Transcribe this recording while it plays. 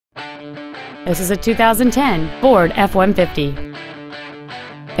This is a 2010 Ford F-150.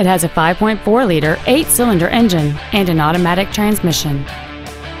 It has a 5.4-liter 8-cylinder engine and an automatic transmission.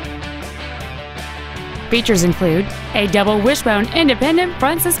 Features include a double wishbone independent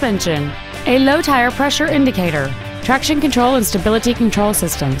front suspension, a low tire pressure indicator, traction control and stability control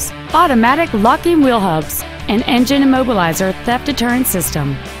systems, automatic locking wheel hubs, an engine immobilizer theft deterrent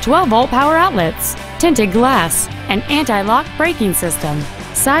system, 12-volt power outlets, tinted glass, an anti-lock braking system,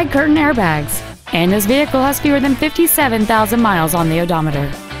 side curtain airbags, and this vehicle has fewer than 57,000 miles on the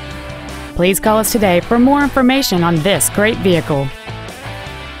odometer. Please call us today for more information on this great vehicle.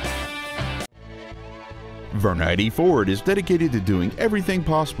 VernEideFord is dedicated to doing everything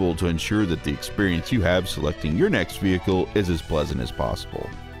possible to ensure that the experience you have selecting your next vehicle is as pleasant as possible.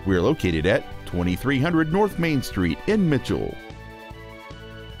 We are located at 2300 North Main Street in Mitchell.